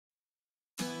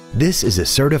This is a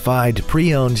certified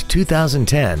pre-owned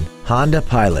 2010 Honda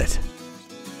Pilot.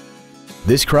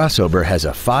 This crossover has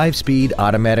a 5-speed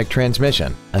automatic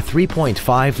transmission, a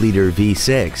 3.5-liter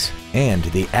V6, and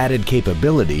the added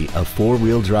capability of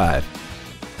 4-wheel drive.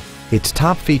 Its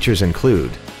top features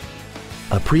include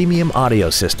a premium audio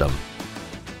system,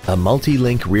 a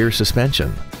multi-link rear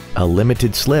suspension, a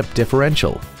limited slip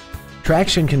differential,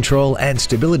 traction control and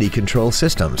stability control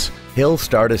systems, hill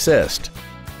start assist,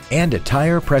 and a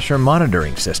tire pressure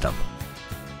monitoring system.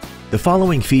 The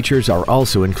following features are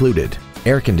also included: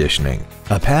 air conditioning,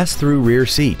 a pass-through rear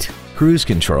seat, cruise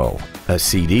control, a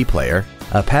CD player,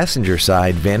 a passenger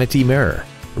side vanity mirror,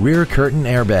 rear curtain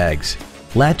airbags,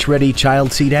 latch-ready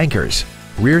child seat anchors,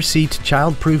 rear seat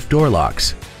child-proof door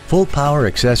locks, full power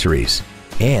accessories,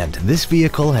 and this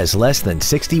vehicle has less than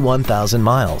 61,000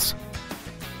 miles.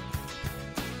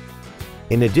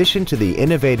 In addition to the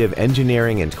innovative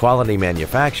engineering and quality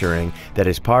manufacturing that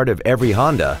is part of every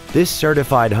Honda, this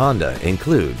certified Honda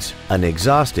includes an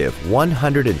exhaustive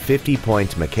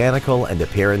 150-point mechanical and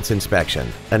appearance inspection,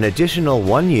 an additional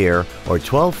 1 year or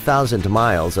 12,000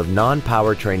 miles of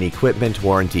non-powertrain equipment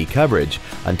warranty coverage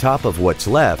on top of what's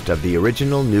left of the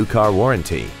original new car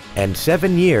warranty, and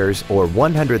 7 years or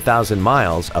 100,000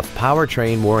 miles of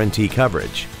powertrain warranty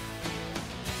coverage.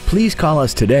 Please call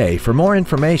us today for more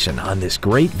information on this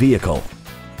great vehicle.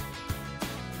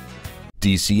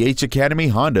 DCH Academy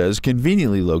Honda is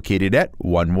conveniently located at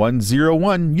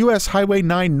 1101 US Highway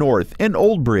 9 North in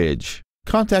Old Bridge.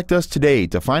 Contact us today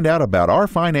to find out about our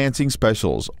financing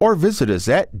specials or visit us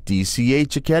at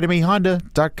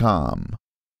dchacademyhonda.com.